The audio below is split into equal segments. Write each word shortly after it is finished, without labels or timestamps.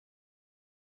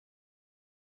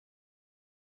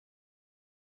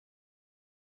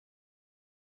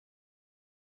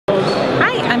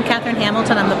Katherine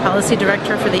Hamilton. I'm the Policy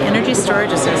Director for the Energy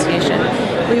Storage Association.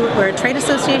 We're a trade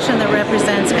association that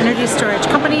represents energy storage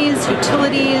companies,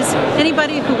 utilities,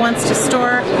 anybody who wants to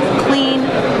store clean,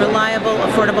 reliable,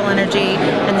 affordable energy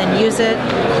and then use it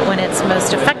when it's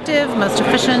most effective, most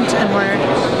efficient, and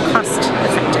more cost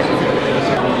effective.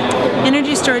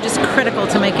 Energy storage is critical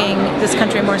to making this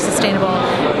country more sustainable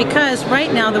because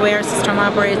right now the way our system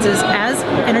operates is as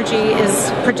energy is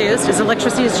produced, as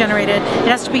electricity is generated, it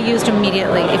has to be used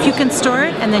immediately. If you can store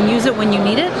it and then use it when you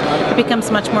need it, it becomes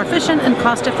much more efficient and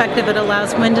cost effective. It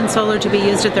allows wind and solar to be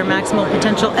used at their maximal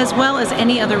potential as well as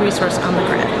any other resource on the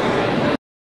grid.